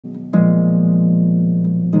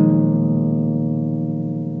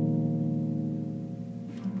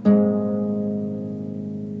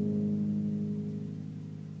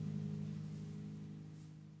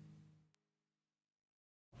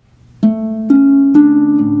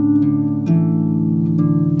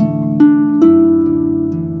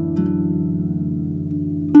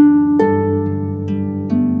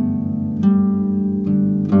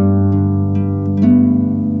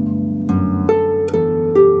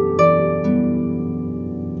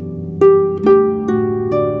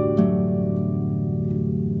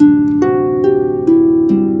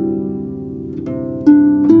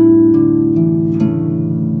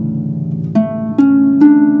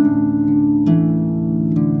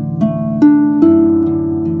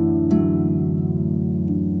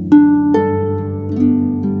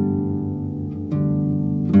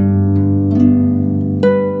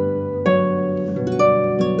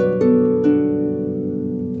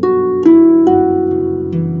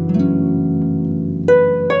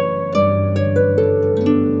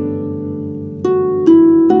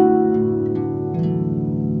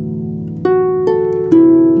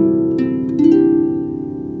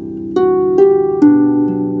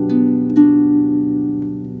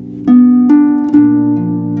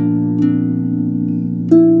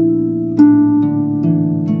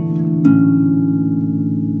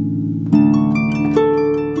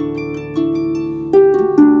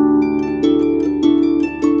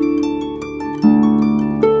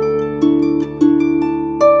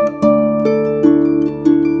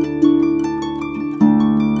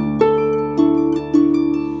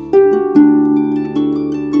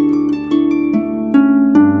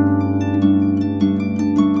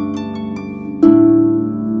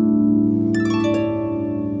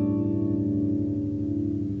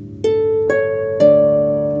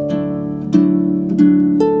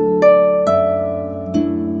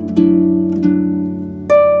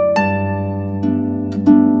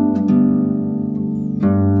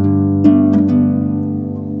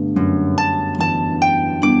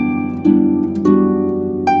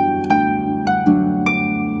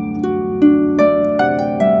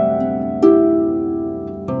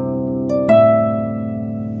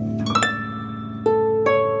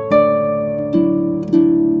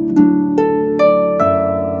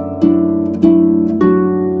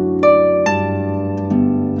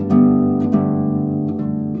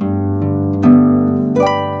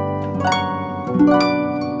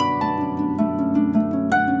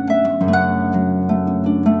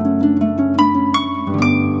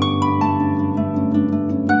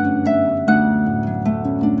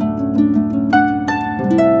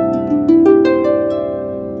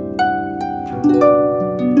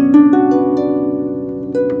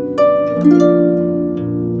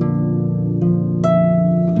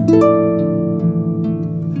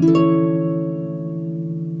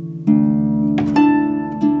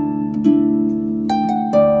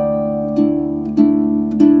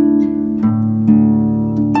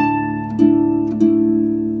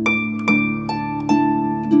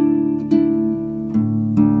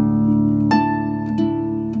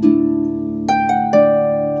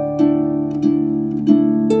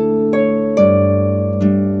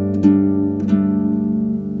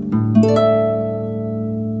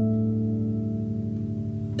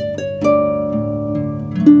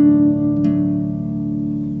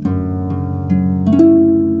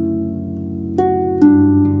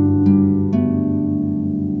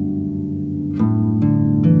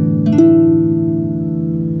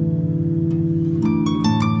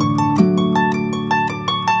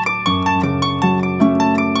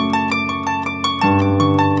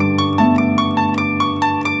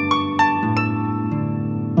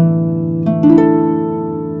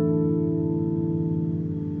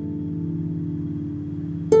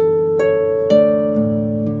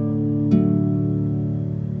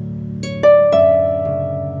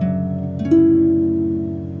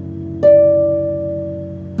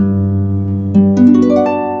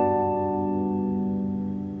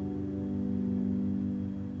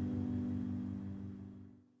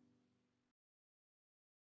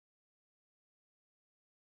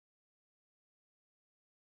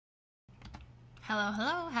Hello,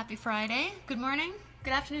 hello, happy Friday. Good morning,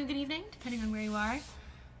 good afternoon, good evening, depending on where you are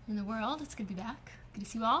in the world. It's good to be back. Good to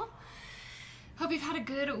see you all. Hope you've had a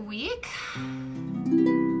good week.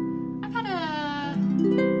 I've had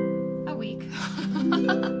a week.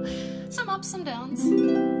 Some ups, some downs. You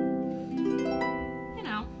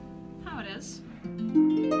know, how it is.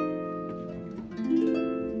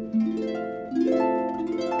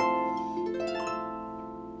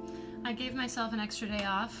 I gave myself an extra day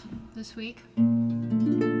off this week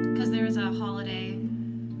because there was a holiday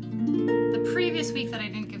the previous week that I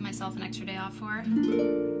didn't give myself an extra day off for.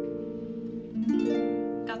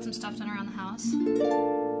 Got some stuff done around the house.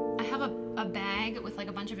 I have a bag with like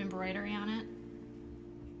a bunch of embroidery on it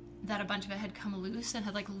that a bunch of it had come loose and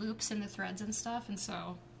had like loops in the threads and stuff, and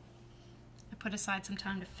so I put aside some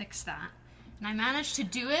time to fix that. And I managed to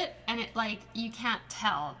do it, and it like, you can't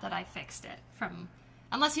tell that I fixed it from,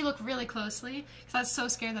 unless you look really closely, because I was so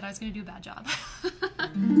scared that I was going to do a bad job.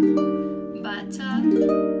 But,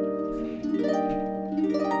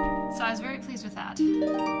 so I was very pleased with that.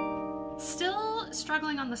 Still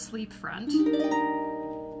struggling on the sleep front.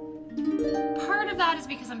 Part of that is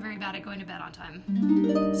because I'm very bad at going to bed on time,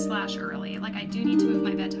 / early. Like, I do need to move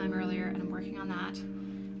my bedtime earlier, and I'm working on that.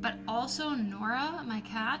 But also Nora, my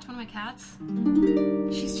cat, one of my cats,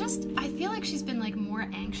 she's just, I feel like she's been like more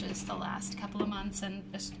anxious the last couple of months, and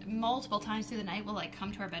just multiple times through the night will like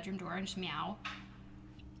come to our bedroom door and just meow,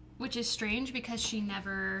 which is strange because she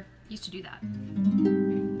never used to do that.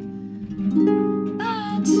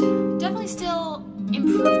 But definitely still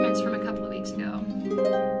improvements from a couple of weeks ago.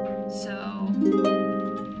 So,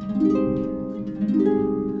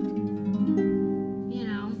 you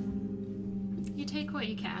know, you take what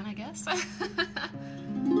you can, I guess. But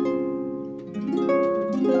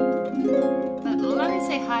let me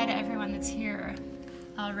say hi to everyone that's here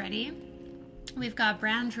already. We've got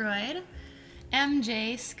Brandroid,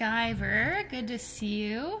 MJ, Skyver, good to see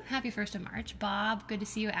you. Happy 1st of March. Bob, good to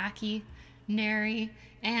see you. Aki, Neri,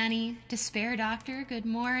 Annie, Despair Doctor, good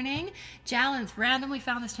morning. Jalenth randomly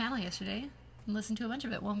found this channel yesterday and listened to a bunch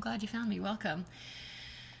of it. Well, I'm glad you found me. Welcome.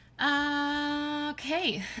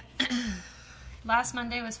 Okay. Last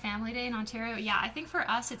Monday was Family Day in Ontario. Yeah, I think for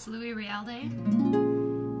us it's Louis Riel Day,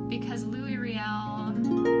 because Louis Riel,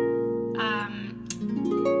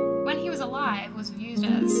 when he was alive, was viewed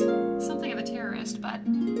as something of a terrorist, but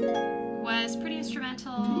was pretty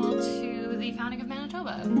instrumental to the founding of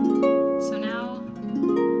Manitoba. So now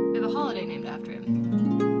we have a holiday named after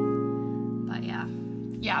him. But yeah,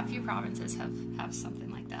 a few provinces have something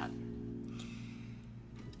like that.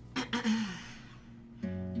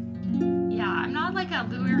 Yeah, I'm not like a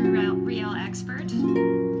Louis Riel expert,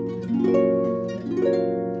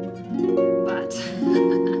 but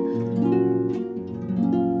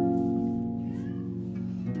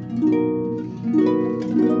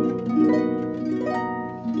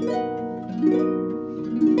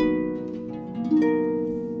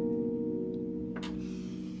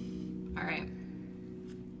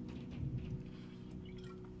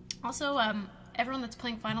also, everyone that's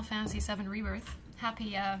playing Final Fantasy VII Rebirth,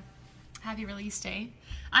 happy release day.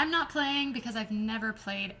 I'm not playing because I've never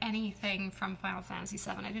played anything from Final Fantasy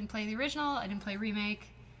VII. I didn't play the original, I didn't play Remake,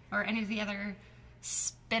 or any of the other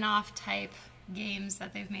spin-off type games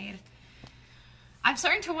that they've made. I'm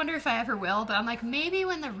starting to wonder if I ever will, but I'm like, maybe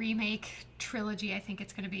when the Remake trilogy, I think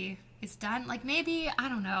it's gonna be, is done, like maybe, I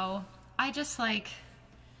don't know. I just like,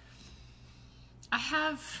 I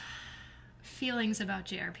have feelings about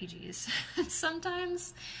JRPGs.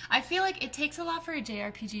 Sometimes I feel like it takes a lot for a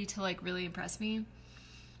JRPG to like really impress me,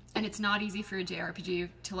 and it's not easy for a JRPG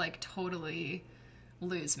to like totally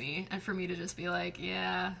lose me, and for me to just be like,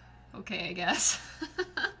 yeah, okay, I guess.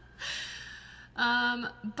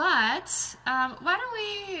 But why don't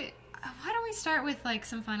we, why don't we start with like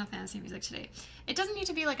some Final Fantasy music today? It doesn't need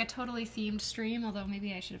to be like a totally themed stream, although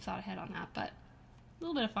maybe I should have thought ahead on that, but a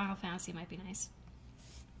little bit of Final Fantasy might be nice.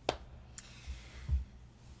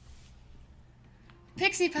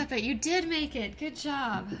 Pixie Puppet, you did make it. Good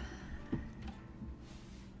job.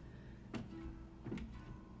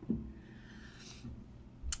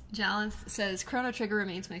 Jalanth says, Chrono Trigger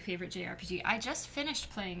remains my favorite JRPG. I just finished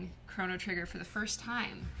playing Chrono Trigger for the first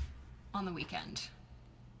time on the weekend.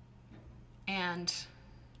 And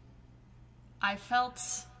I felt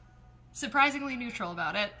surprisingly neutral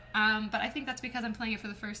about it. But I think that's because I'm playing it for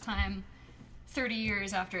the first time 30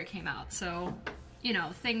 years after it came out. So, you know,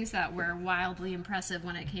 things that were wildly impressive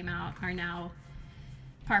when it came out are now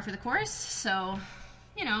par for the course. So,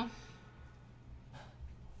 you know.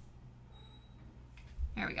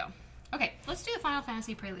 There we go. Okay, let's do the Final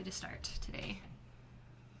Fantasy Prelude to start today.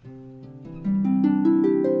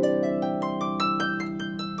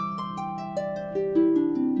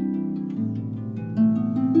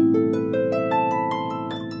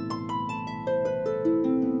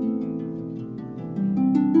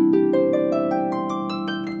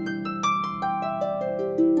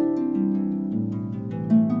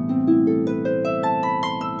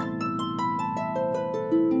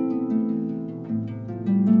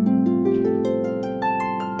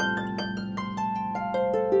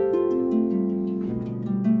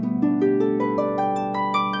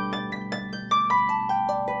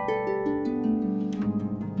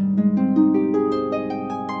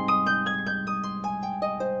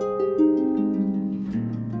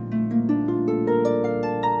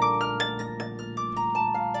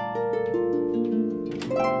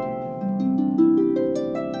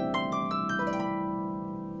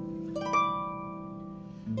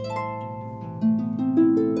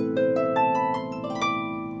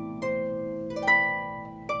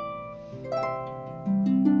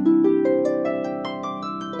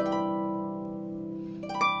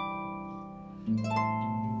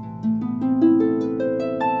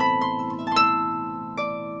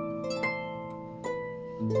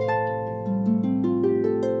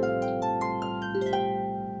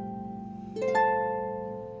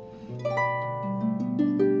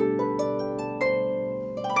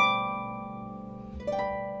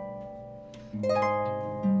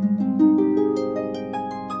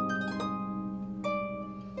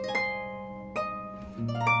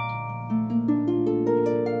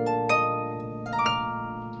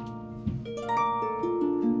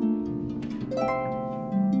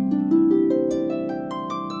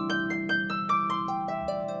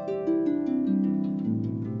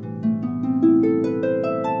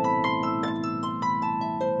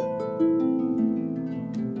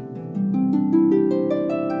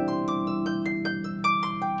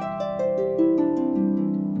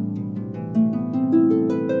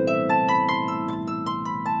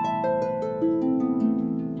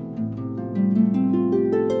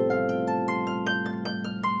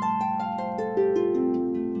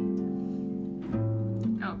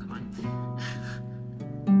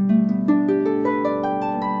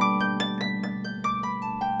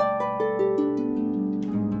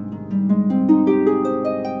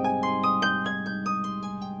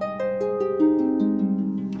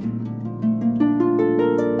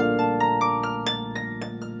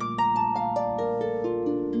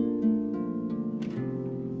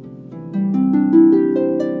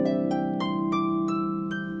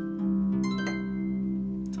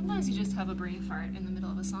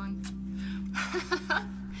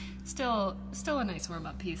 Still a nice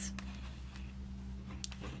warm-up piece.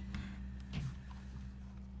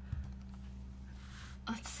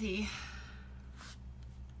 Let's see.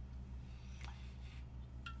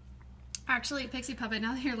 Actually, Pixie Puppet,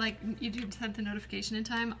 now that you're like, you sent the notification in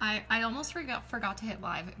time, I almost forgot to hit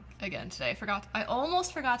live again today. I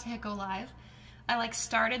almost forgot to hit go live. I like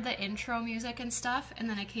started the intro music and stuff, and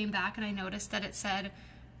then I came back and I noticed that it said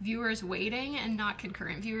viewers waiting and not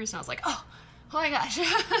concurrent viewers, and I was like, oh my gosh.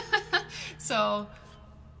 So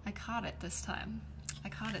I caught it this time.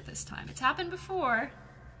 It's happened before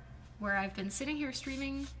where I've been sitting here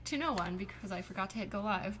streaming to no one because I forgot to hit go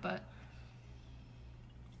live, but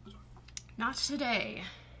not today.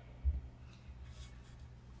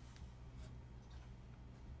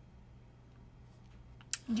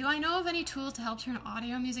 Do I know of any tools to help turn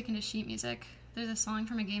audio music into sheet music? There's a song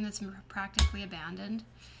from a game that's practically abandoned.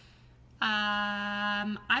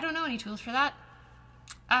 I don't know any tools for that.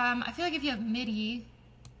 I feel like if you have MIDI,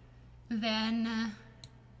 then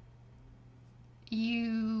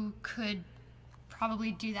you could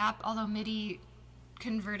probably do that, although MIDI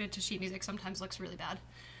converted to sheet music sometimes looks really bad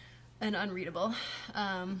and unreadable.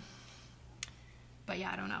 But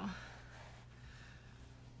yeah, I don't know.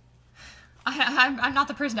 I'm not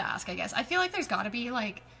the person to ask, I guess. I feel like there's got to be,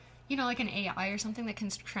 like, you know, like an AI or something that can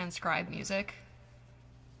transcribe music,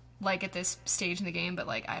 like, at this stage in the game, but,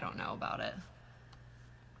 like, I don't know about it.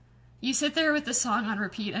 You sit there with the song on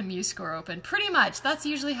repeat and MuseScore open. Pretty much. That's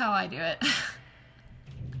usually how I do it.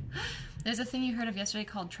 There's a thing you heard of yesterday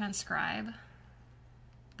called transcribe,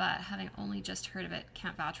 but having only just heard of it,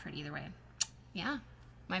 can't vouch for it either way. Yeah,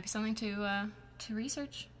 might be something to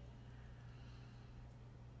research.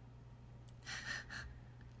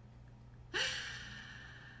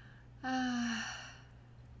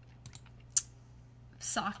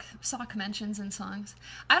 Sock mentions in songs.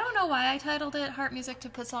 I don't know why I titled it Harp Music to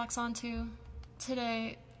Put Socks Onto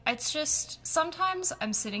today. It's just, sometimes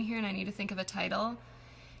I'm sitting here and I need to think of a title,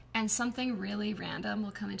 and something really random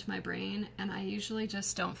will come into my brain, and I usually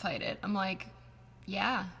just don't fight it. I'm like,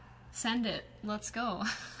 yeah, send it. Let's go.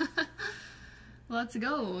 Let's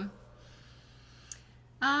go.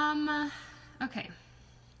 Okay.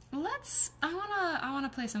 I wanna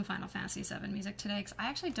play some Final Fantasy VII music today, because I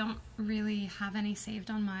actually don't really have any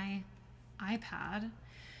saved on my iPad.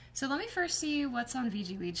 So let me first see what's on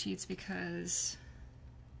VG lead sheets, because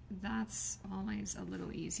that's always a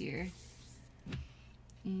little easier.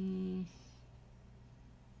 Final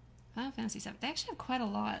Fantasy VII. They actually have quite a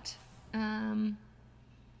lot. I kind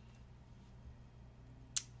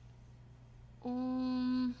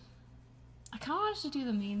of wanted to do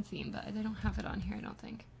the main theme, but they don't have it on here, I don't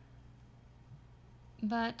think.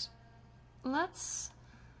 But let's...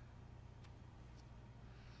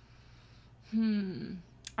 I'm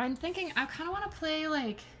thinking I kind of want to play,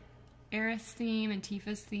 like, Aerith's theme and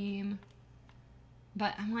Tifa's theme.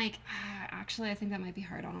 But I'm like, actually, I think that might be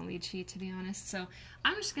hard on a lead sheet, to be honest. So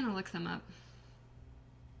I'm just going to look them up.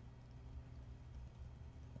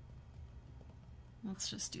 Let's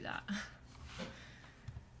just do that.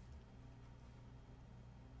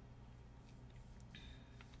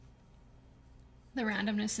 The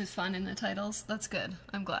randomness is fun in the titles. That's good.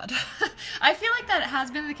 I'm glad. I feel like that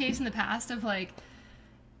has been the case in the past of, like,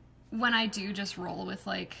 when I do just roll with,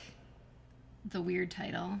 like, the weird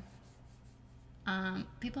title,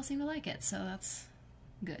 people seem to like it, so that's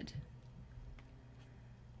good.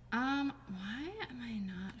 Why am I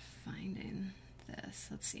not finding this?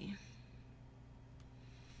 Let's see.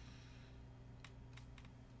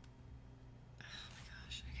 Oh my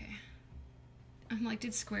gosh, okay. I'm like,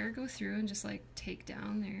 did Square go through and just, like, take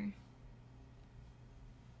down their...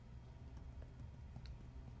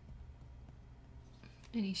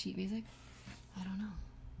 any sheet music? I don't know.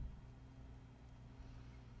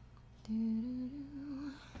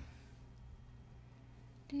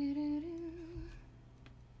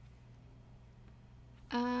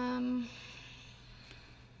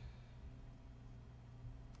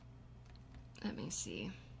 Let me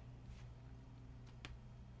see.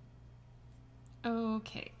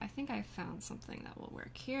 Okay, I think I found something that will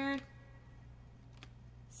work here.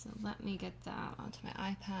 So let me get that onto my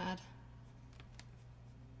iPad.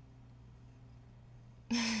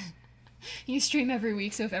 You stream every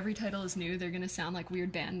week, so if every title is new, they're gonna sound like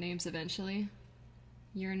weird band names eventually.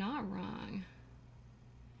 You're not wrong.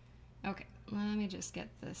 Okay, let me just get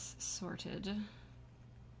this sorted.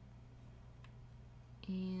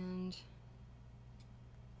 And...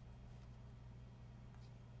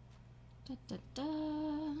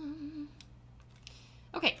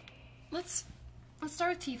 okay, let's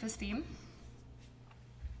start with Tifa's theme.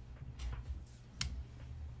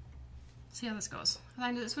 See how this goes.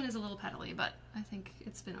 I know this one is a little pedally, but I think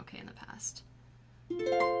it's been okay in the past.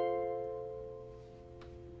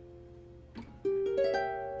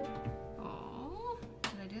 Oh,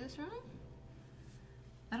 did I do this wrong?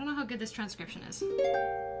 I don't know how good this transcription is.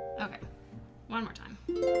 Okay, one more time.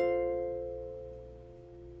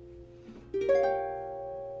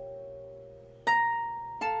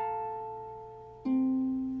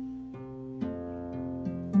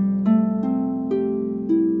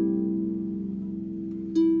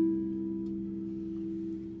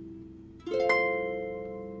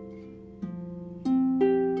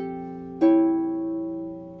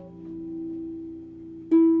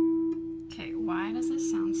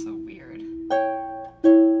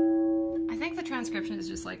 Transcription is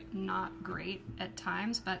just, like, not great at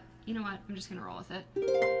times, but you know what? I'm just gonna roll with it.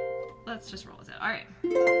 Let's just roll with it. All right.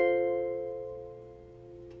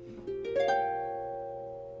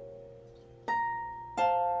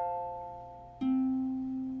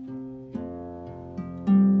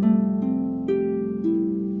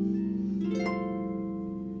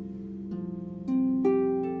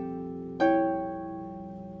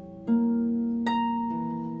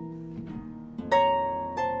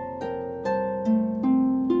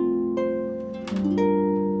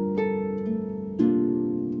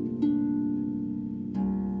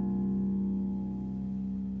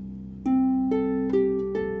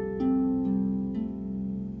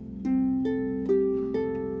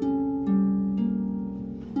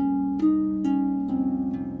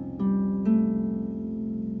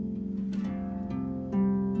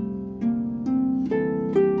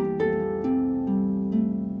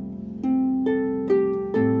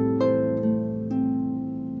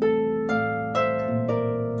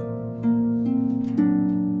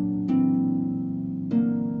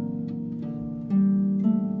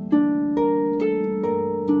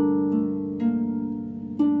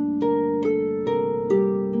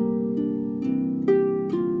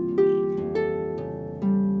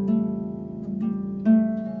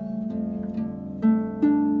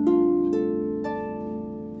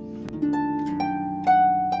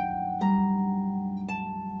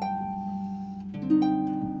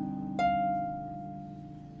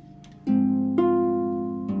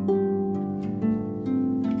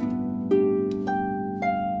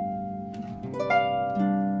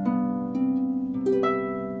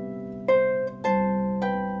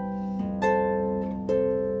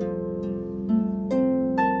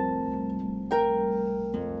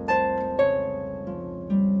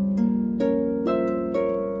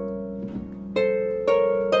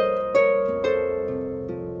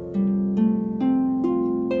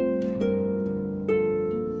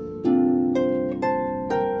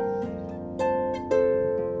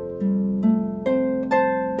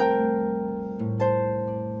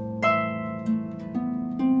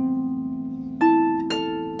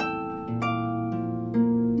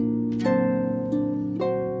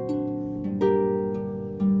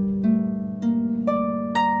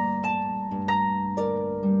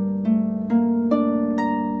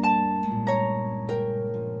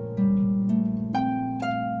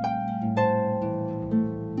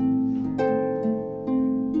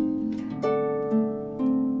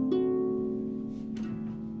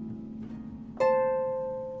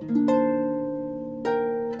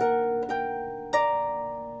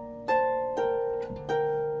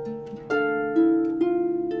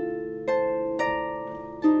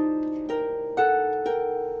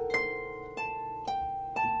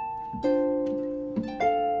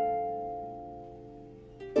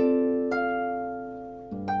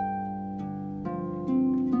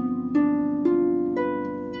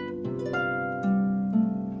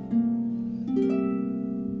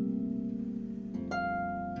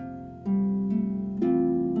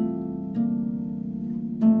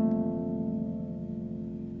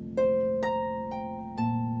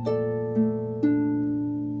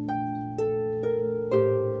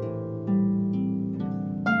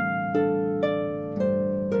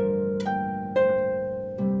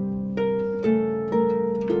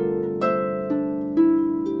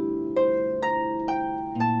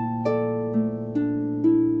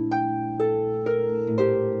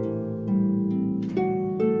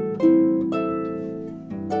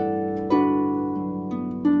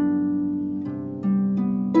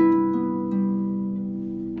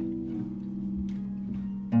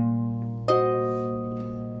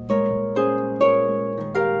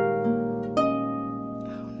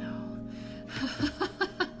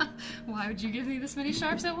 this many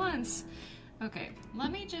sharps at once. Okay,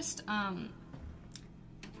 let me just, oh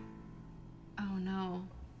no.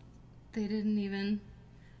 They didn't even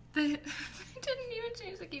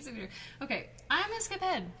change the keys of here. Okay, I'm gonna skip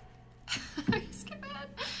ahead. Skip ahead.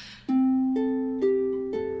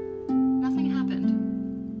 Nothing happened.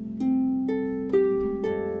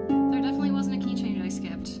 There definitely wasn't a key change I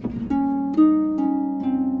skipped.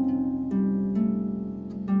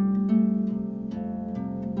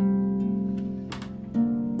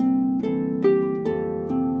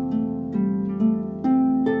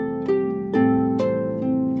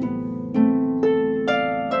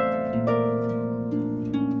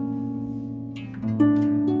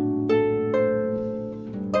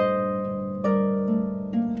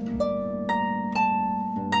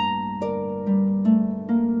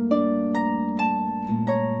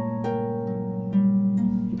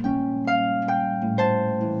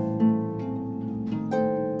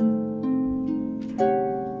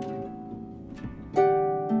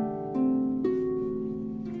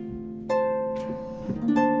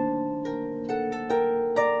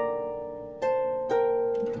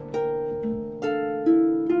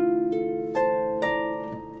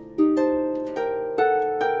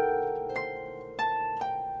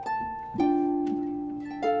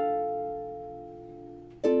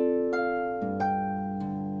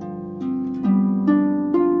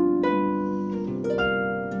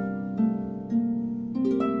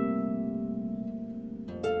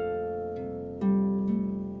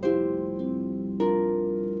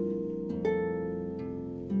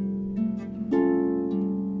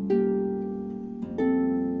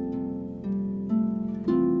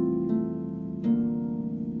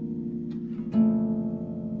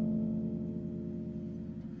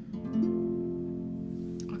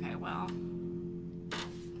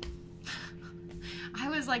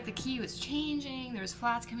 Like the key was changing, there was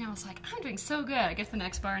flats coming out. I was like, I'm doing so good. I get to the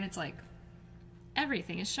next bar and it's like,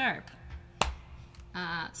 everything is sharp.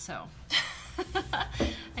 So I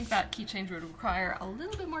think that key change would require a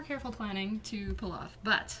little bit more careful planning to pull off.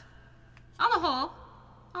 But on the whole,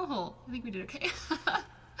 I think we did okay.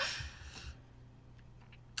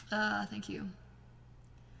 Thank you.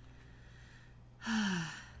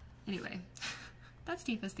 Anyway, that's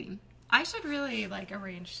Tifa's theme. I should really like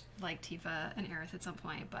arrange like Tifa and Aerith at some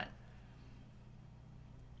point, but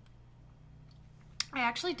I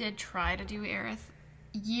actually did try to do Aerith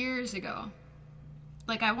years ago.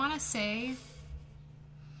 Like I want to say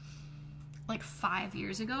like 5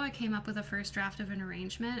 years ago I came up with a first draft of an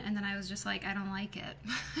arrangement and then I was just like, I don't like it.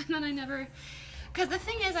 And then I never, because the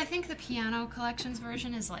thing is I think the Piano Collections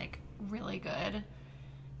version is like really good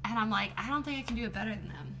and I'm like, I don't think I can do it better than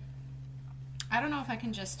them. I don't know if I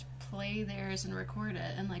can just play theirs and record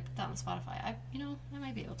it and like put that on Spotify. I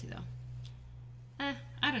might be able to though.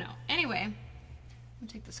 I don't know. Anyway, I'm gonna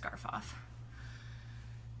take the scarf off.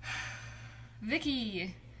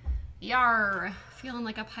 Vicky, yar, feeling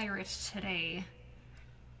like a pirate today.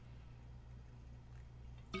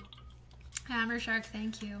 Hammer Shark,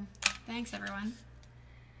 thank you. Thanks everyone.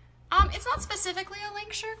 It's not specifically a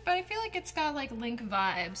Link shirt, but I feel like it's got like Link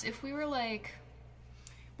vibes. If we were like,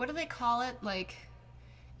 what do they call it? Like,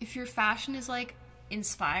 if your fashion is like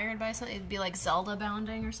inspired by something, it'd be like Zelda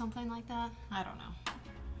bounding or something like that. I don't know.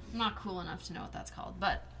 I'm not cool enough to know what that's called,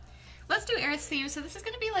 but let's do Aerith's theme. So this is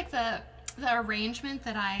gonna be like the arrangement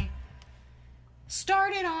that I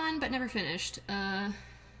started on but never finished.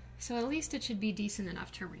 So at least it should be decent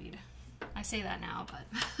enough to read. I say that now,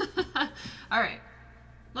 but all right,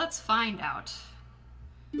 let's find out.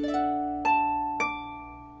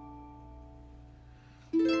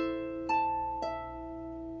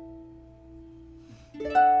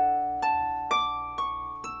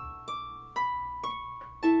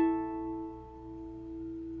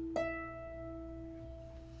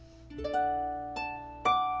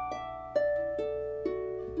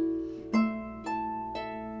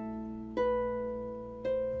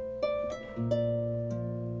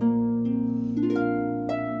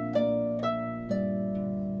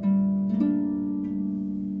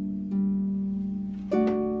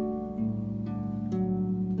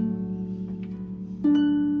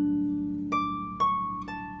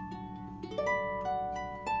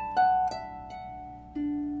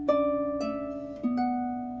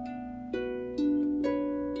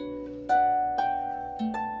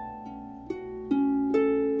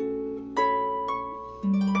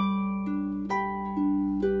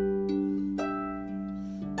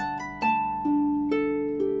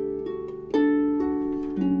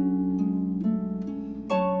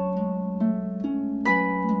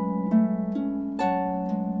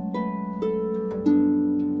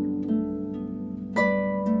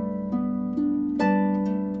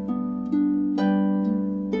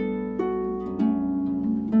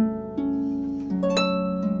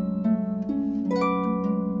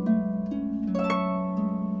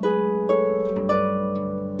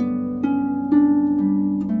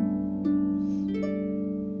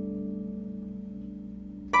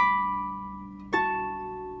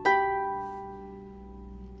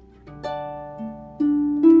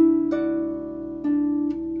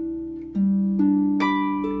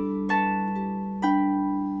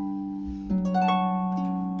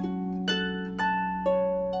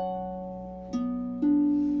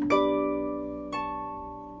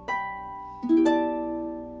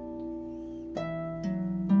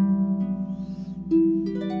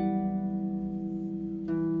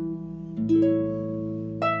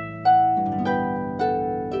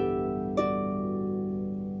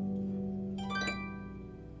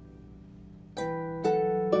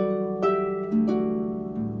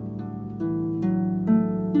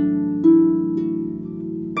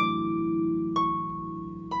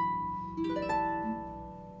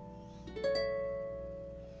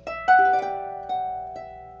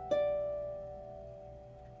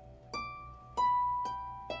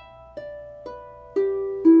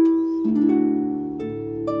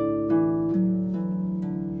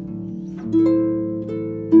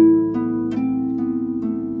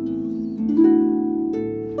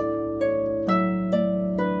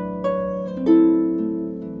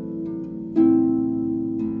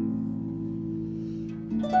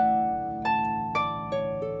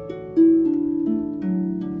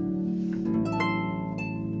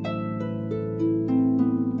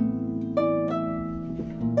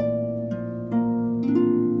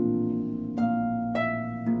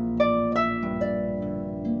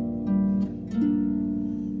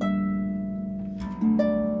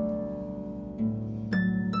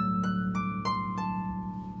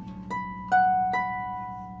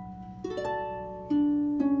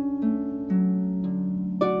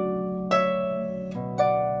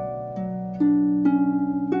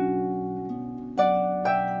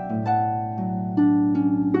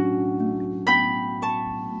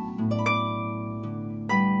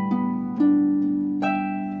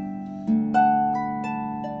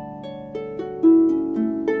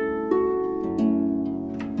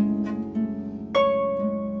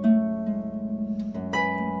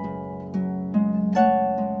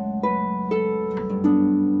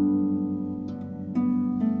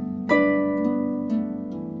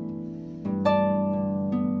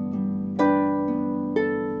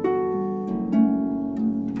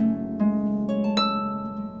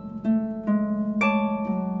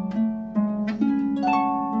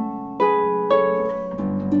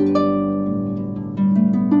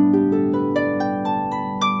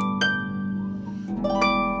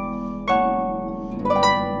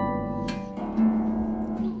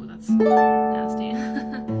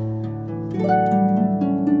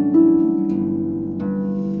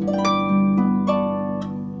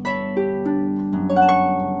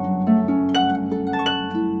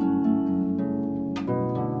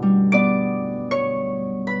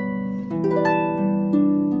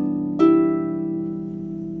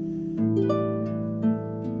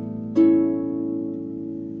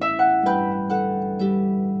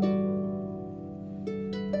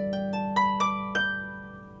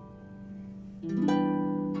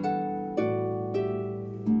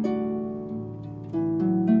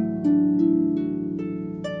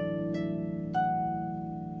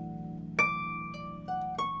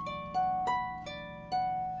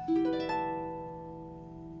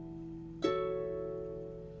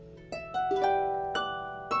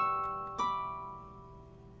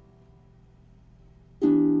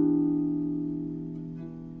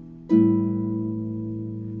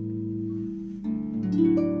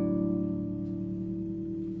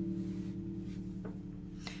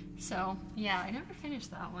 So, yeah, I never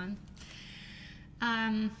finished that one.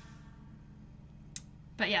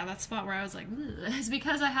 But yeah, that spot where I was like, ugh, is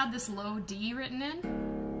because I had this low D written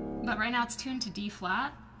in, but right now it's tuned to D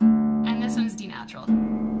flat, and this one's D natural.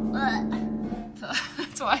 So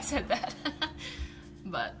that's why I said that.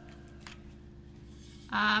 But,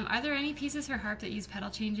 are there any pieces for harp that use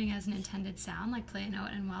pedal changing as an intended sound, like play a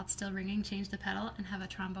note and while it's still ringing, change the pedal and have a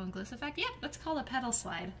trombone gliss effect? Yeah, that's called a pedal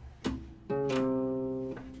slide.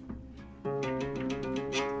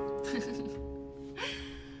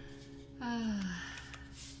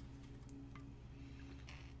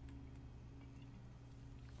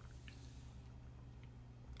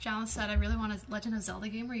 Jalen said, I really want a Legend of Zelda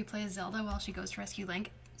game where you play as Zelda while she goes to rescue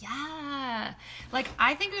Link. Yeah! Like,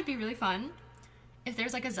 I think it would be really fun if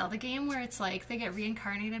there's like a Zelda game where it's like they get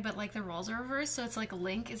reincarnated but like the roles are reversed, so it's like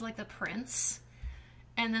Link is like the prince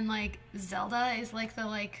and then like Zelda is like the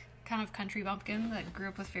like kind of country bumpkin that grew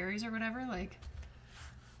up with fairies or whatever. Like,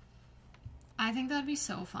 I think that'd be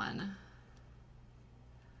so fun.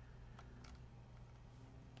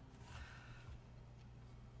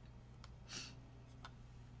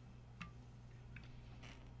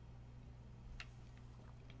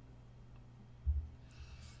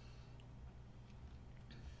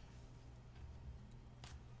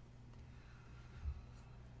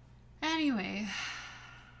 Anyway,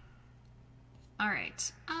 all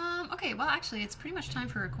right. Okay, well, actually, it's pretty much time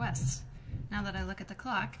for requests now that I look at the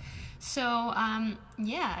clock. So,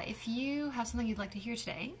 yeah, if you have something you'd like to hear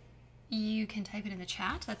today, you can type it in the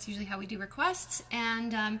chat. That's usually how we do requests.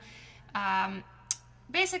 And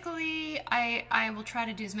basically, I will try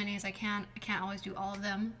to do as many as I can. I can't always do all of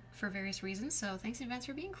them for various reasons, so thanks in advance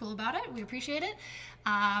for being cool about it. We appreciate it.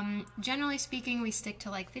 Generally speaking, we stick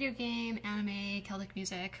to like video game, anime, Celtic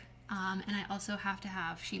music, and I also have to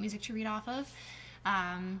have sheet music to read off of.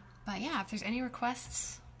 But yeah, if there's any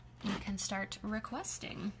requests, you can start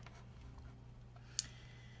requesting.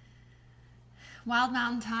 Wild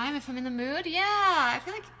Mountain Time, if I'm in the mood. Yeah, I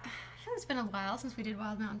feel like it's been a while since we did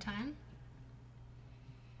Wild Mountain Time.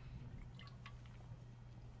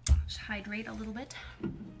 Just hydrate a little bit.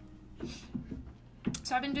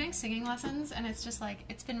 So I've been doing singing lessons, and it's just like,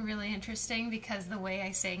 it's been really interesting because the way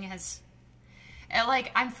I sing has,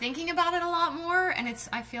 like, I'm thinking about it a lot more, and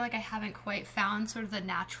I feel like I haven't quite found sort of the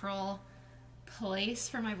natural place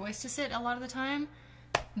for my voice to sit a lot of the time.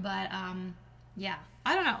 But yeah,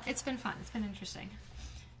 I don't know, it's been fun, it's been interesting.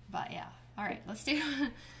 But yeah, all right, let's do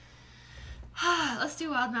let's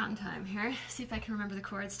do Wild Mountain Time here. See if I can remember the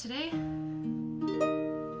chords today.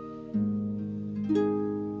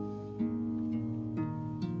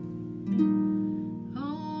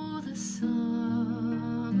 Oh, the summertime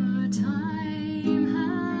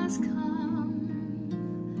has come,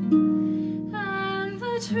 and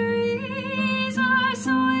the trees are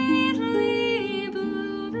sweetly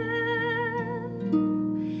blooming.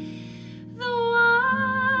 The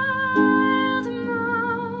wild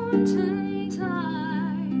mountain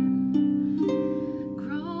thyme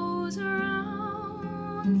grows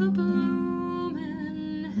around the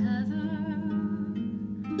blooming heather.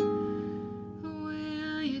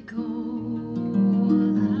 Will you go,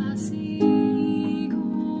 lassie, go?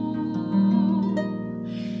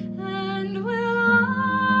 And we'll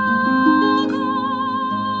all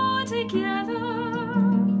go together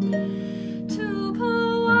to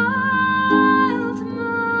pull wild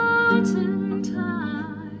mountain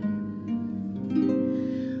thyme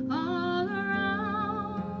all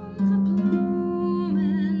around the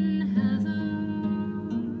blooming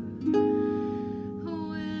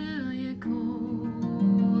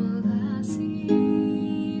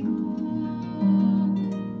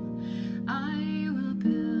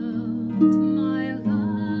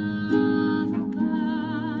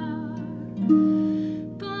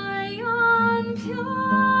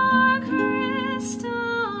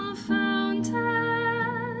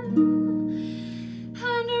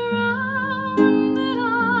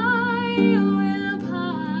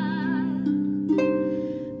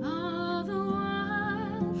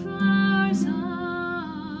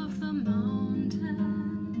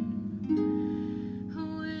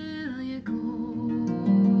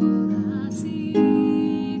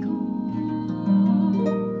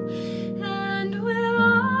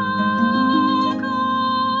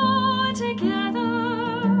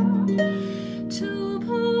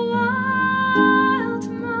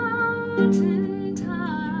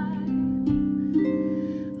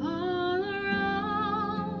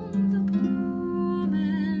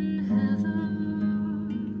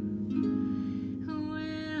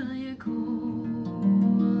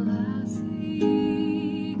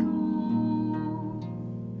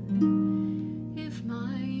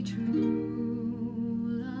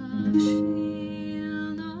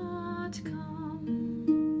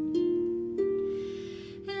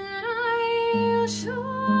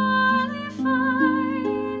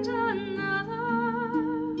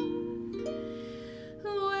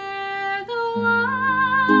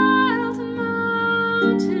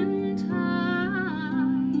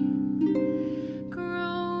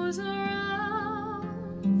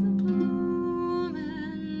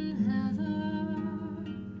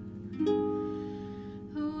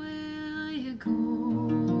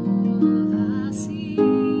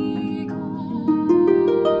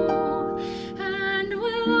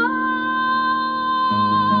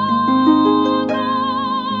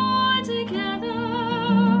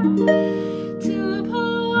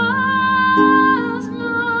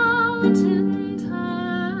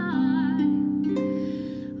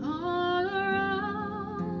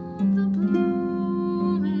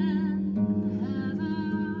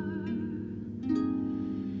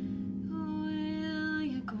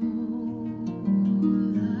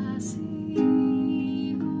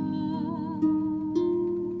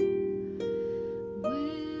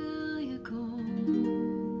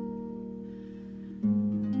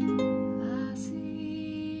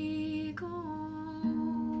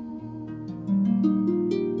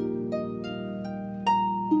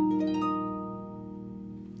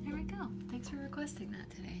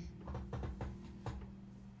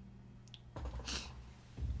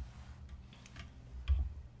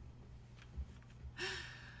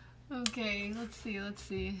Okay, let's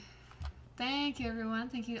see. Thank you, everyone.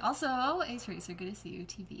 Thank you. Also, Ace Racer, good to see you.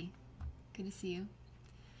 TV, good to see you.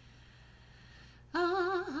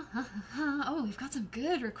 Oh, we've got some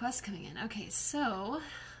good requests coming in. Okay, so,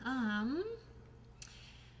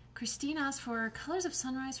 Christine asked for Colors of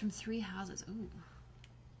Sunrise from Three Houses. Ooh,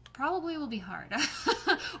 probably will be hard.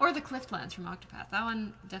 Or the Cliftlands from Octopath. That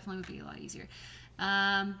one definitely would be a lot easier.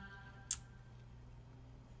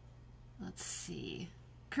 Let's see.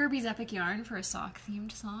 Kirby's Epic Yarn for a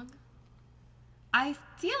sock-themed song. I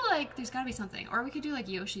feel like there's gotta be something. Or we could do like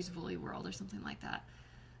Yoshi's Woolly World or something like that.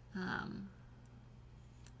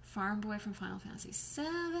 Farm Boy from Final Fantasy VII.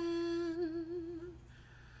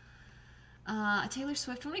 A Taylor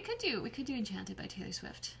Swift one. We could do Enchanted by Taylor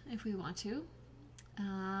Swift if we want to.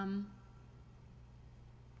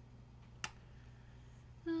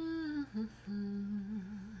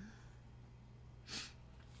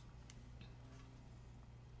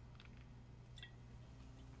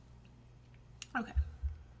 Okay,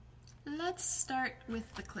 let's start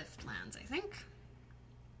with the Cliftlands, I think,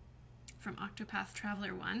 from Octopath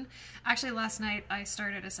Traveler 1. Actually, last night I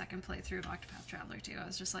started a second playthrough of Octopath Traveler 2. I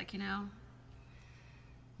was just like, you know,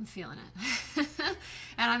 I'm feeling it.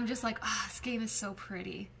 And I'm just like, ah, oh, this game is so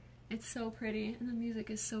pretty. It's so pretty, and the music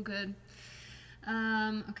is so good.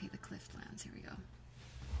 Okay, the Cliftlands, here we go.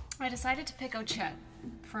 I decided to pick Ochette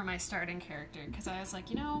for my starting character, because I was like,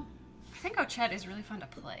 you know, I think Ochette is really fun to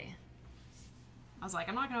play. I was like,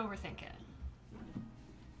 I'm not going to overthink it.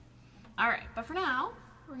 Alright, but for now,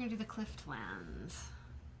 we're going to do the Cliftlands.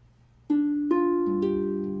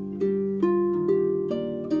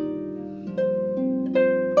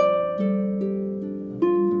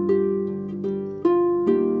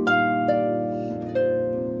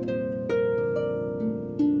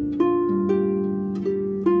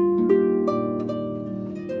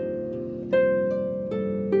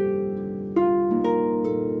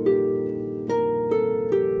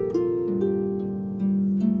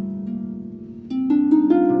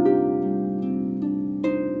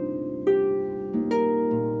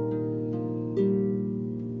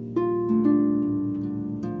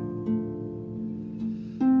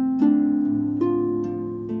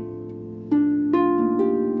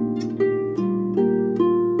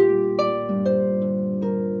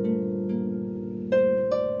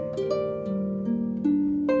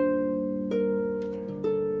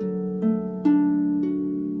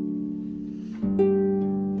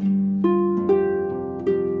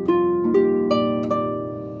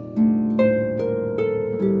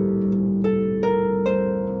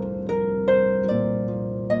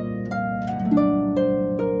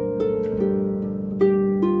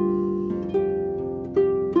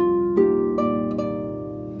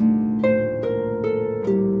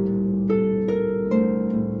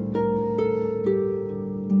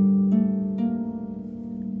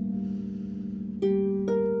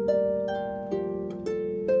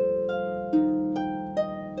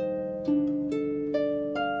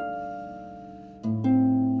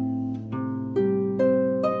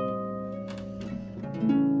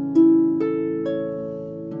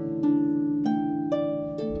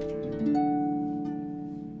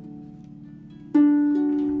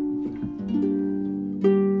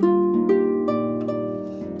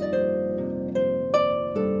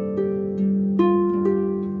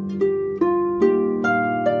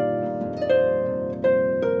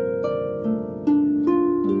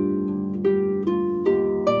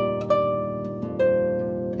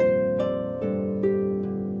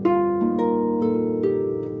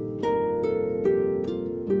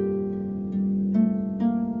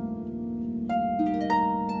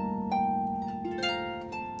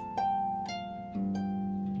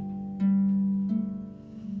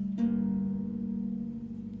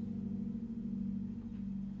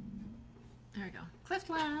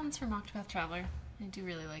 Plans from Octopath Traveler. I do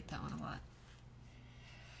really like that one a lot.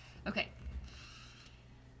 Okay.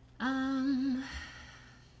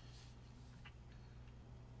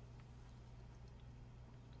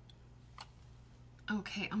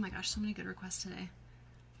 Okay, oh my gosh, so many good requests today.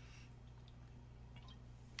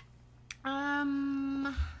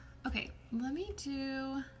 Okay, let me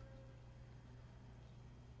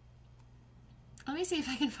see if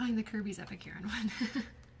I can find the Kirby's Epic Yarn one.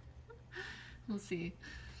 We'll see.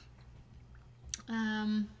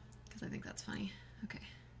 Because I think that's funny. Okay.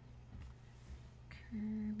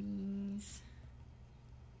 Kirby's.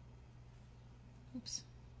 Oops.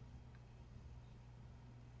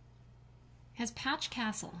 Has Patch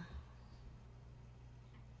Castle.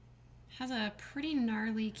 Has a pretty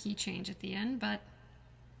gnarly key change at the end, but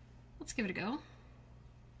let's give it a go.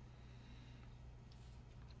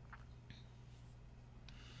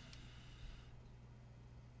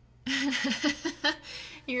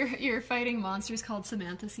 You're fighting monsters called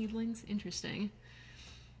Samantha seedlings? Interesting.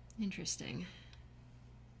 Interesting.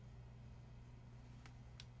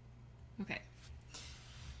 Okay.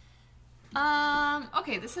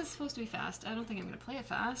 Okay, this is supposed to be fast. I don't think I'm gonna play it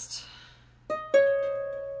fast.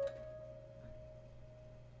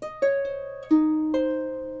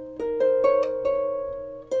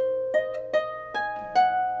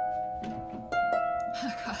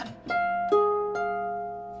 Oh god.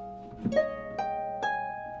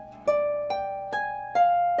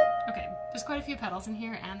 Okay, there's quite a few pedals in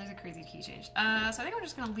here and there's a crazy key change. So I think I'm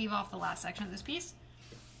just gonna leave off the last section of this piece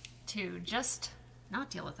to just not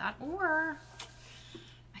deal with that, or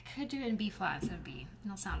I could do it in B flat instead of B.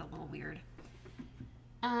 It'll sound a little weird.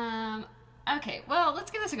 Okay, well, let's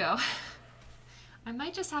give this a go. I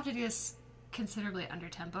might just have to do this considerably under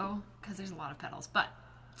tempo because there's a lot of pedals, but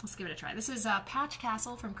let's give it a try. This is Patch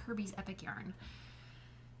Castle from Kirby's Epic Yarn.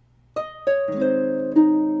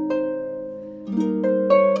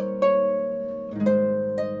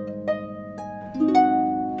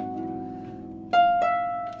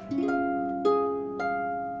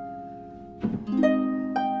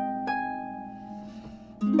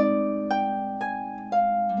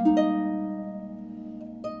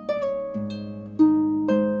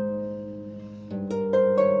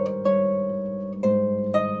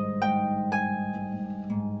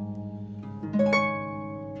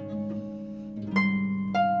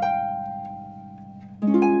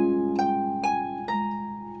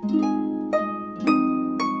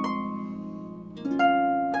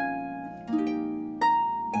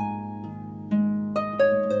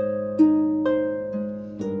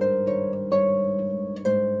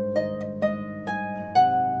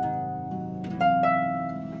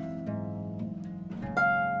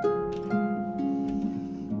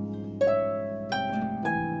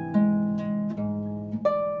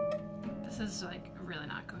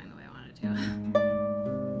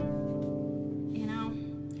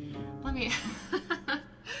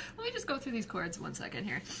 These chords 1 second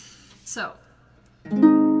here. So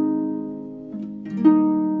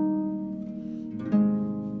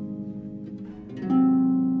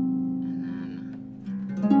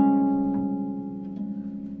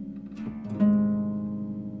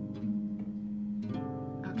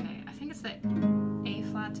okay, I think it's the A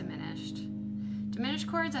flat diminished. Diminished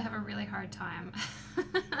chords I have a really hard time.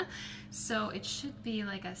 So it should be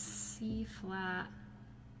like a C flat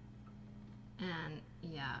and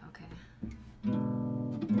yeah, okay.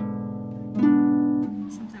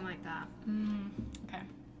 Something like that. Okay.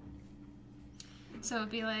 So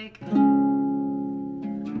it'd be like...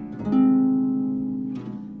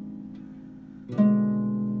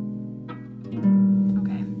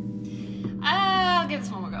 Okay. I'll give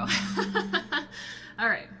this one more go. All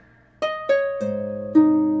right.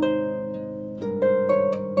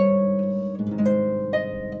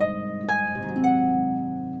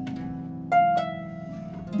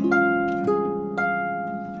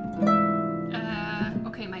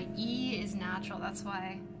 That's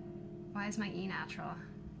why is my E natural?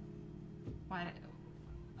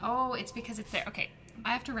 Oh, it's because it's there. Okay,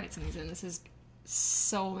 I have to write some of these in. This is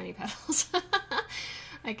so many pedals.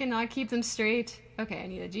 I cannot keep them straight. Okay, I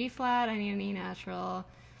need a G flat, I need an E natural.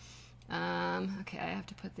 Okay, I have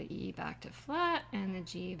to put the E back to flat and the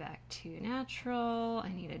G back to natural.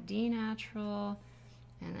 I need a D natural,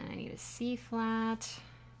 and then I need a C flat.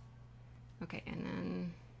 Okay, and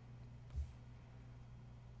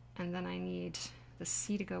then I need the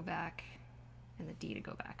C to go back and the D to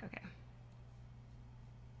go back. Okay.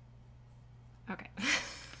 Okay.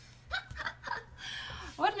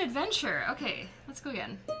 What an adventure. Okay, let's go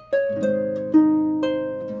again.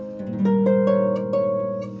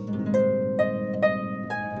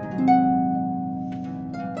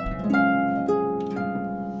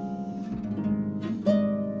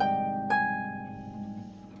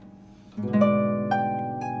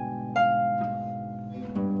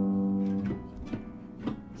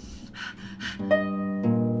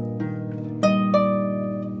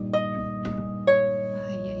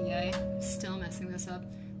 up.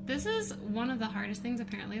 This is one of the hardest things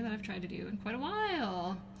apparently that I've tried to do in quite a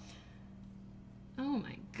while. Oh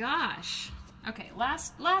my gosh. Okay,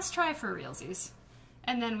 last try for realsies.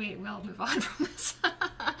 And then we'll move on from this.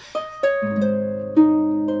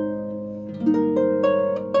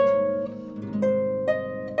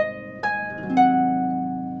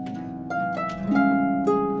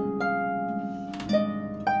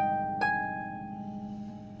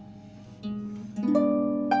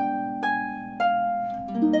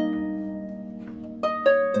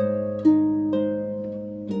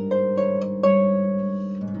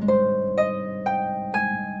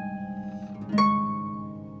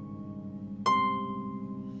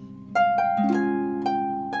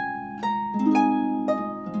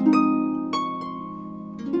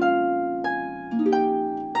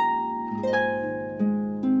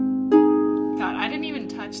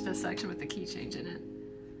 This section with the key change in it.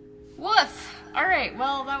 Woof! Alright,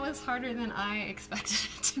 well, that was harder than I expected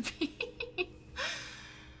it to be.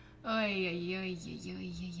 Oy, oy, oy, oy,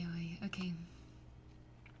 oy, oy. Okay.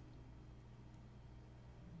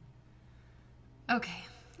 Okay.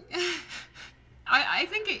 I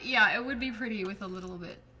think it would be pretty with a little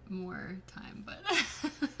bit more time, but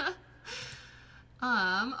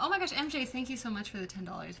oh my gosh, MJ, thank you so much for the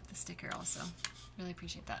 $10 with the sticker also. Really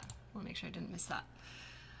appreciate that. We'll make sure I didn't miss that.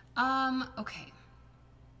 Okay.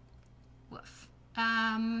 Woof.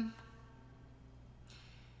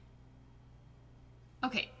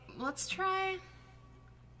 Okay, let's try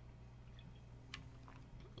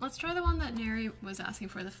the one that Neri was asking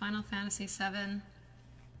for, the Final Fantasy VII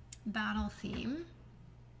battle theme.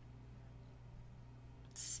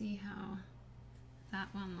 Let's see how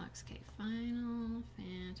that one looks. Okay, Final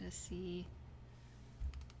Fantasy.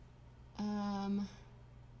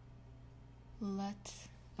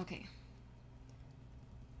 Okay.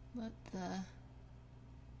 Let the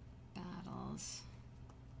battles.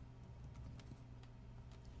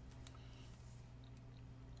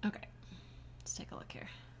 Okay. Let's take a look here.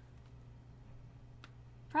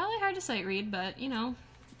 Probably hard to sight read, but you know,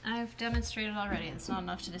 I've demonstrated already. It's not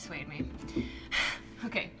enough to dissuade me.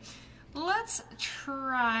 Okay. Let's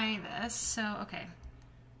try this. So, okay.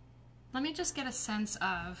 Let me just get a sense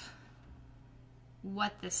of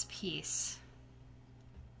what this piece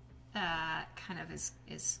kind of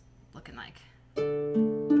is looking like.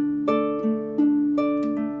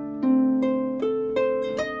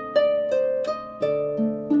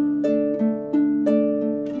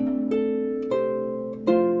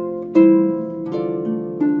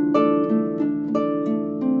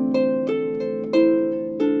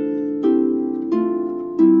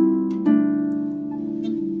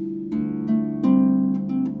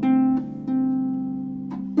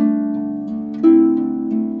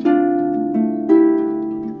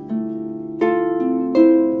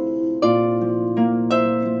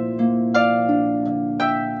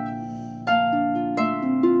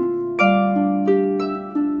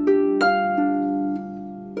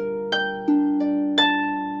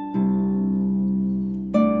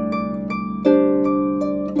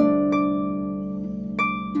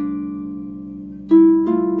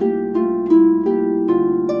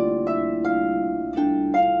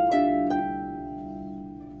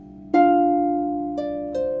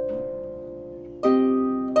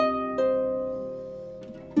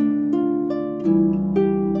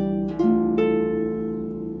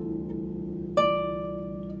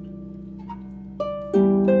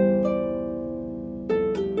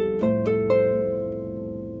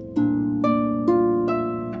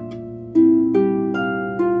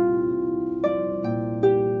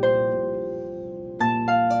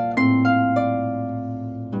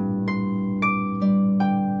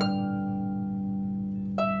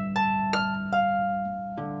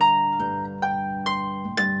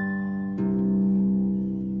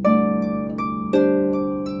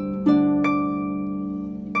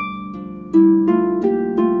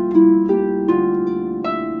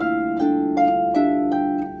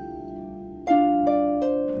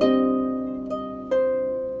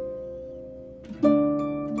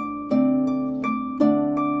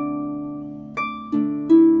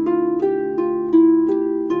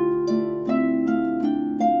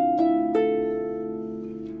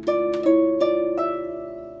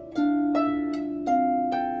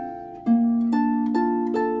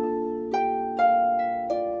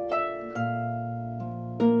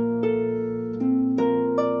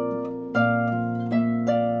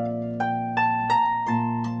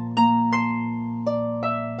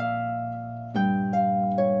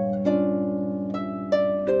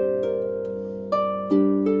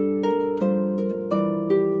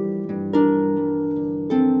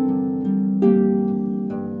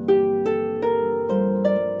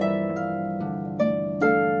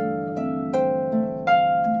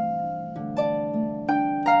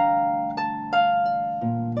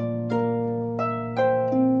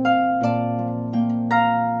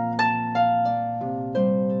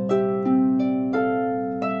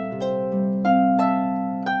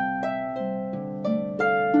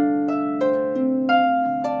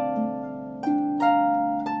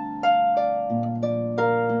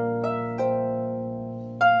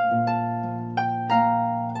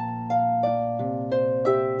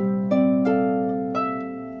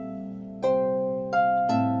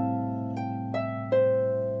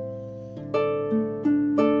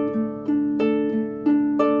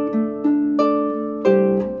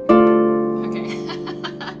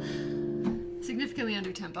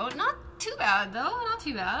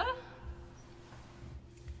 too bad.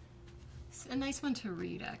 It's a nice one to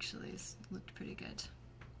read, actually. It looked pretty good.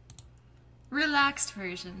 Relaxed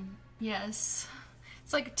version. Yes.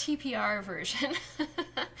 It's like a TPR version. Do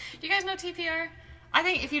you guys know TPR? I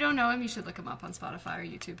think if you don't know him, you should look him up on Spotify or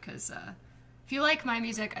YouTube, because if you like my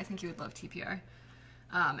music, I think you would love TPR.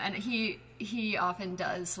 And he often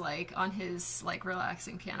does, like, on his, like,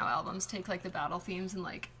 relaxing piano albums, take, like, the battle themes and,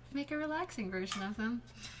 like, make a relaxing version of them.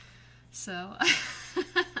 So,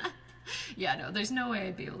 yeah, no, there's no way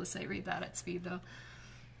I'd be able to, say, read that at speed, though.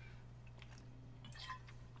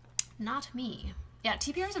 Not me. Yeah,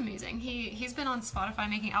 TPR's amazing. He's been on Spotify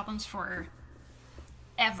making albums for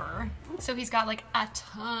ever. So he's got, like, a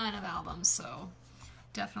ton of albums, so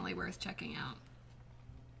definitely worth checking out.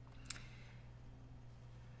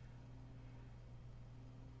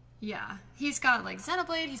 Yeah, he's got, like,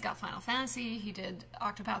 Xenoblade, he's got Final Fantasy, he did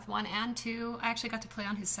Octopath 1 and 2. I actually got to play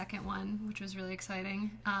on his second one, which was really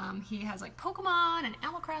exciting. He has, like, Pokemon and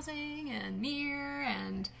Animal Crossing and Nier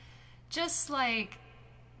and just, like,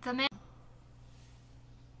 the man...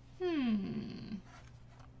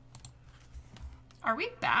 Are we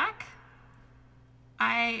back?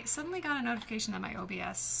 I suddenly got a notification that my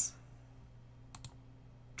OBS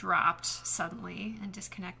dropped suddenly and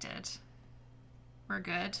disconnected. We're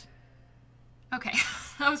good. Okay,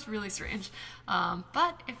 that was really strange.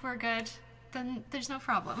 But if we're good, then there's no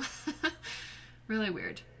problem. Really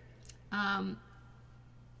weird. But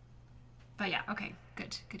yeah, okay,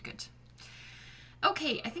 good.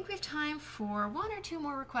 Okay, I think we have time for 1 or 2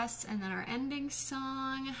 more requests and then our ending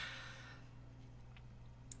song.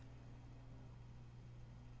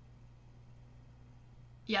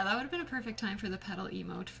 Yeah, that would have been a perfect time for the pedal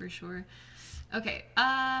emote for sure. Okay,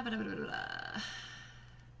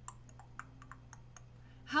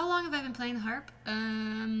 How long have I been playing the harp?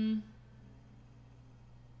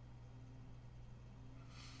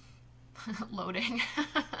 Loading.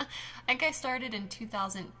 I think I started in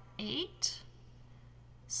 2008.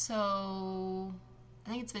 So I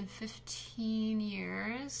think it's been 15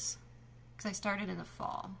 years because I started in the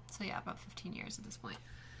fall. So yeah, about 15 years at this point.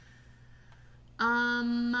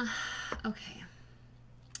 Okay.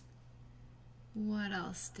 What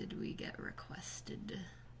else did we get requested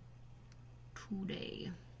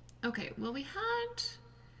today? Okay, well, we had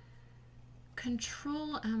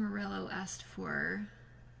Control Amarillo asked for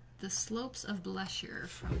The Slopes of Bleshire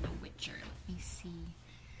from The Witcher. Let me see.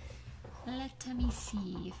 Let me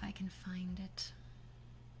see if I can find it.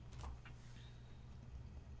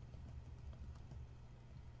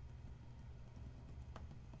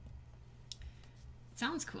 It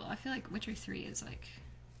sounds cool. I feel like Witcher 3 is, like,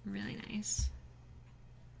 really nice.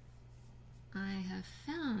 I have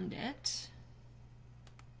found it.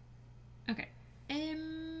 Okay.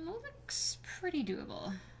 Looks pretty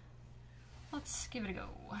doable. Let's give it a go.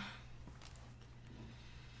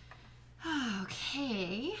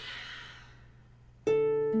 Okay.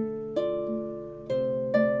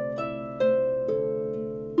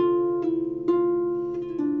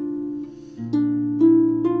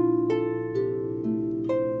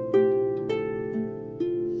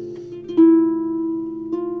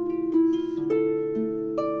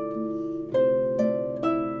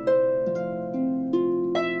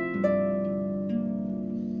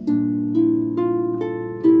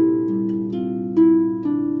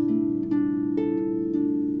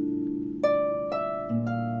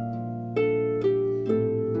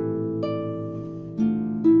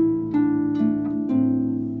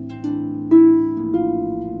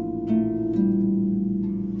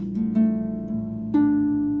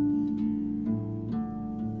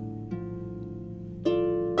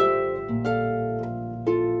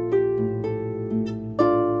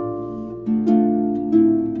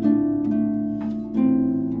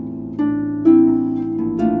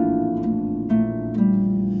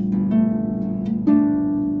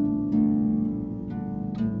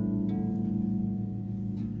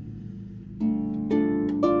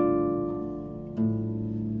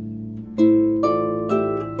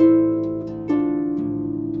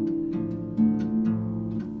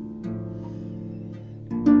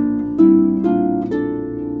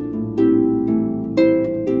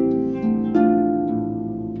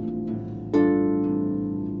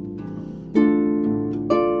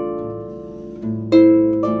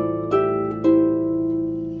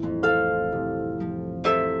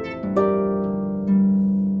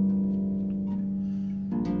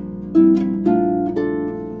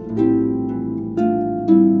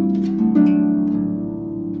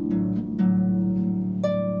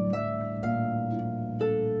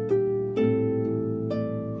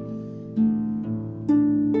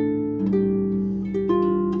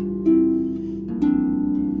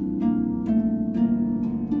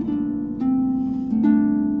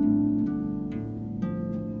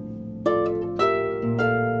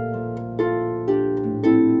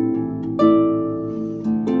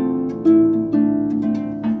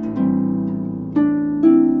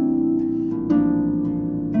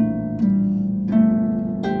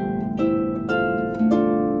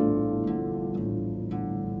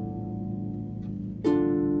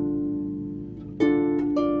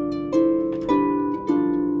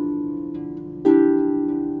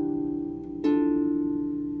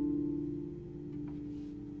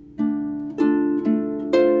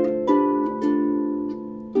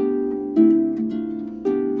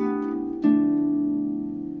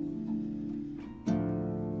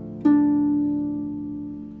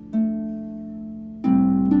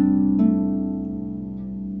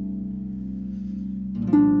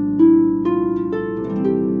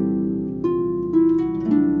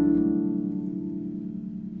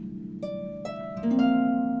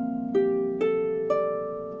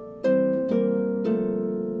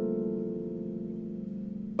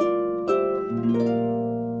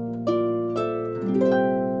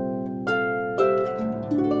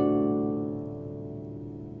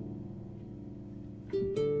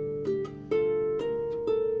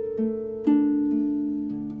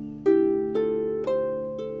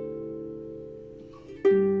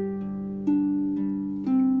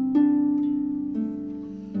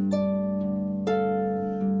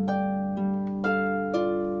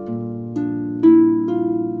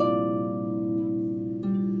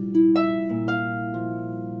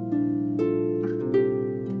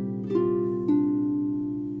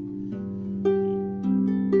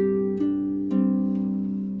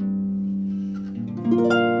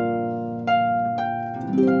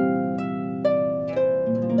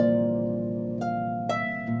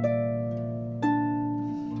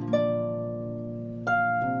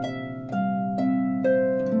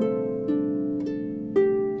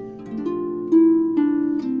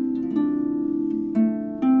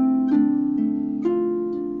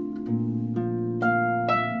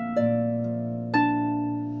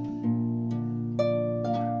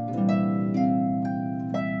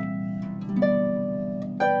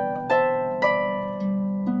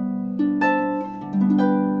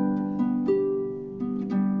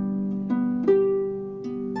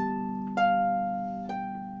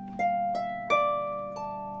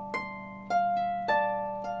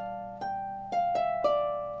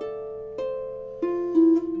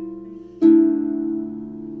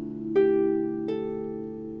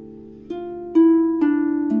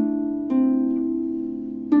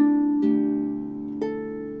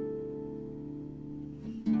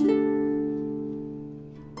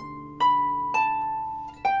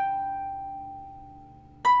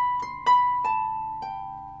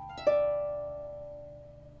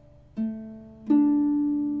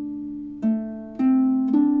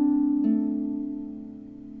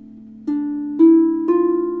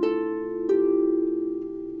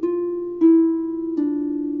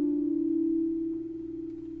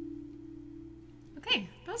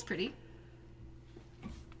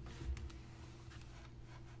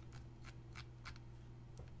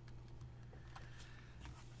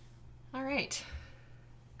 All right.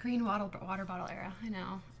 Green water bottle era. I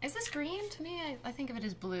know. Is this green? To me, I think of it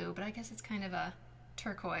as blue, but I guess it's kind of a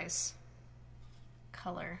turquoise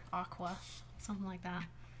color, aqua, something like that.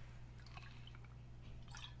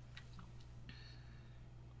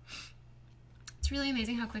 It's really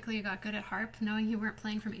amazing how quickly you got good at harp, knowing you weren't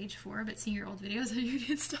playing from age 4, but seeing your old videos and you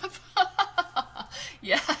did stuff.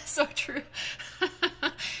 Yeah, so true.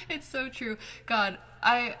 It's so true. God,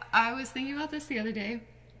 I was thinking about this the other day.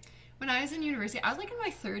 When I was in university, I was like in my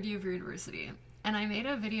 3rd year of university, and I made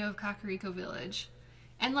a video of Kakariko Village.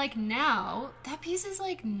 And like now, that piece is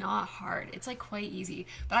like not hard. It's like quite easy.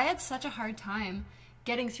 But I had such a hard time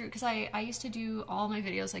getting through, because I used to do all my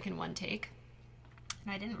videos like in one take.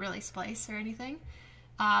 And I didn't really splice or anything.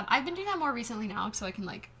 I've been doing that more recently now, so I can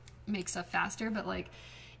like make stuff faster, but like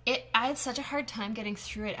I had such a hard time getting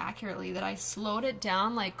through it accurately that I slowed it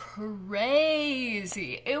down like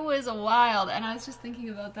crazy. It was wild, and I was just thinking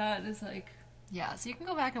about that, and it's like, yeah, so you can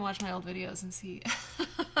go back and watch my old videos and see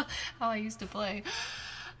how I used to play.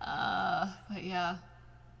 But yeah.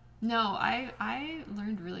 No, I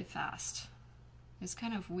learned really fast. It's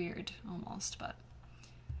kind of weird, almost, but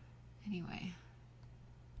anyway.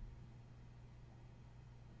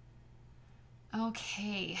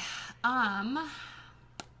 Okay,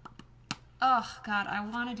 oh god, I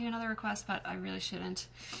want to do another request, but I really shouldn't.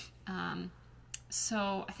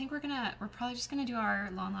 So I think we're probably just gonna do our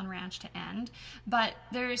Lon Lon Ranch to end, but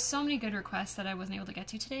there's so many good requests that I wasn't able to get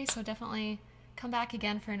to today, so definitely come back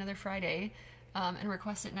again for another Friday, and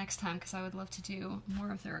request it next time, because I would love to do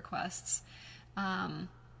more of the requests. All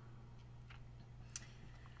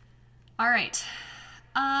right.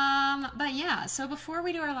 But yeah, so before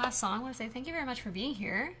we do our last song, I want to say thank you very much for being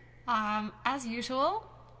here. As usual,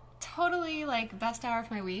 totally like best hour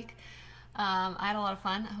of my week. I had a lot of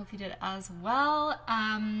fun. I hope you did as well.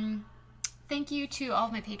 Thank you to all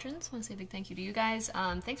of my patrons. I want to say a big thank you to you guys.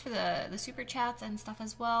 Thanks for the super chats and stuff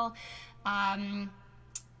as well. I'm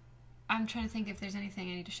trying to think if there's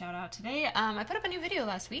anything I need to shout out today. I put up a new video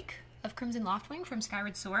last week of Crimson Loftwing from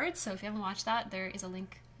Skyward Sword, so if you haven't watched that, there is a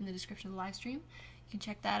link in the description of the live stream. You can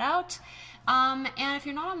check that out. And if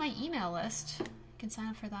you're not on my email list, you can sign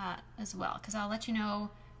up for that as well, because I'll let you know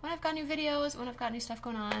when I've got new videos, when I've got new stuff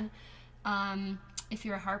going on. If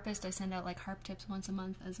you're a harpist, I send out like harp tips once a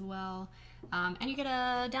month as well. And you get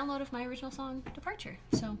a download of my original song, Departure.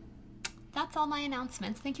 So that's all my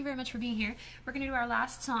announcements. Thank you very much for being here. We're going to do our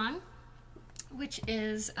last song, which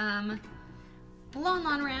is Lon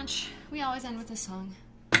Lon Ranch. We always end with this song.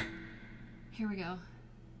 Here we go.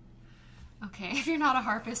 Okay, if you're not a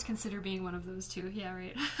harpist, consider being one of those two. Yeah,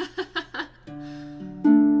 right.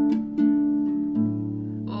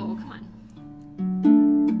 Oh, come on.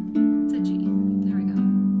 It's a G. There we go.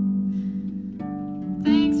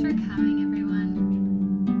 Thanks for coming, everyone.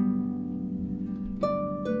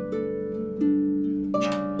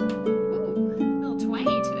 Ooh, a little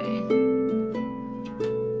twangy today.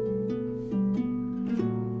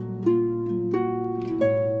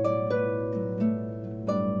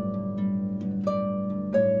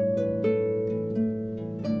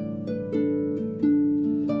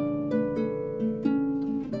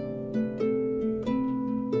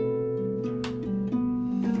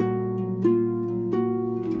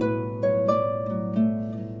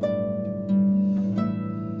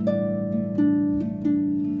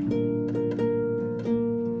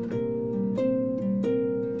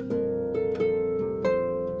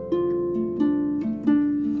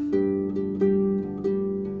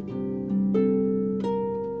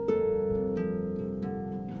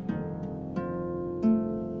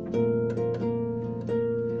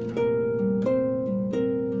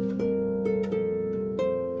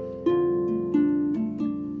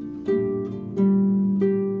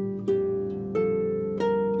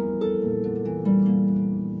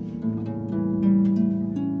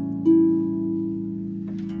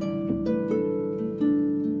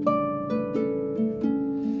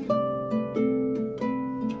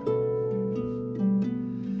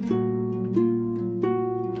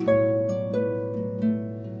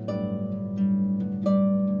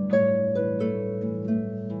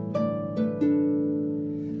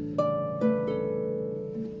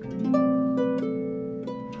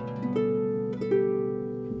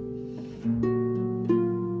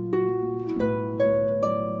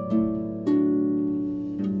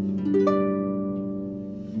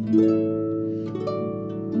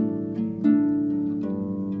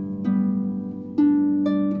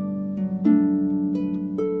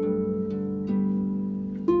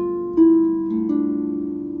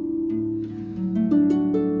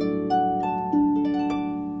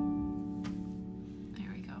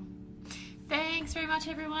 Thanks very much,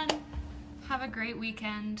 everyone. have a great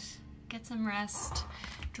weekend. Get some rest.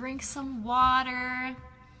 Drink some water.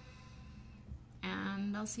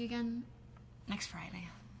 And I'll see you again next Friday.